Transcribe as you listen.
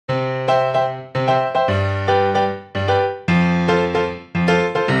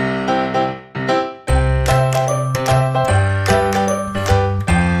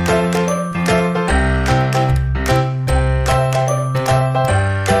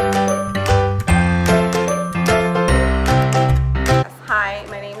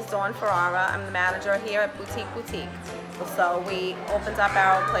I'm the manager here at Boutique. So we opened up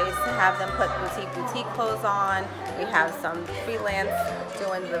our place to have them put boutique clothes on. We have some freelance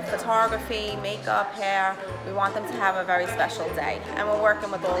doing the photography, makeup, hair. We want them to have a very special day. And we're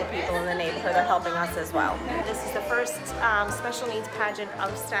working with all the people in the neighborhood are helping us as well. This is the first special needs pageant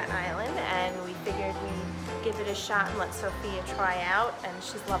of Staten Island, and we figured we'd give it a shot and let Sophia try out, and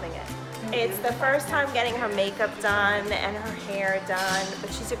she's loving it. It's the first time getting her makeup done and her hair done,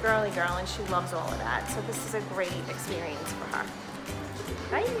 but she's a girly girl and she loves all of that. So this is a great experience for her.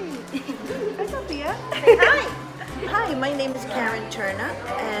 Hi. Hi, Sophia. Say hi. Hi, my name is Karen Turner,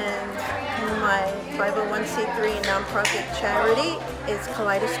 and my 501c3 nonprofit charity is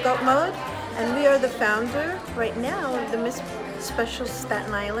Kaleidoscope Mode, and we are the founder right now of the Miss Special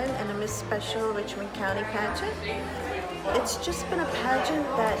Staten Island and the Miss Special Richmond County pageant. It's just been a pageant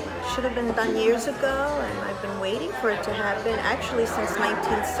that should have been done years ago, and I've been waiting for it to happen actually since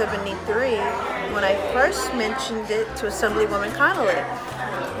 1973 when I first mentioned it to Assemblywoman Connolly.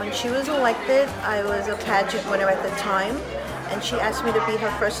 When she was elected, I was a pageant winner at the time, and she asked me to be her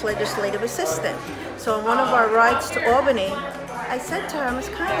first legislative assistant. So on one of our rides to Albany, I said to her, Ms.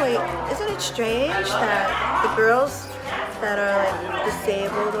 Connolly, isn't it strange that the girls that are like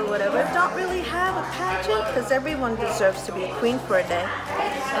disabled or whatever don't really have a pageant, because everyone deserves to be a queen for a day?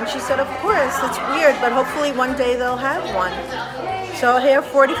 And she said, of course, it's weird, but hopefully one day they'll have one. So here,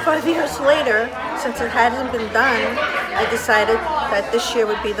 45 years later, since it hadn't been done, I decided that this year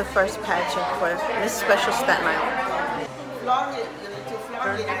would be the first pageant for Miss Special Staten Island.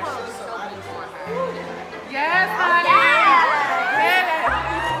 Yes, honey!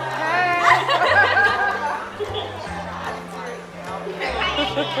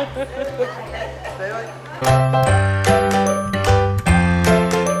 Really?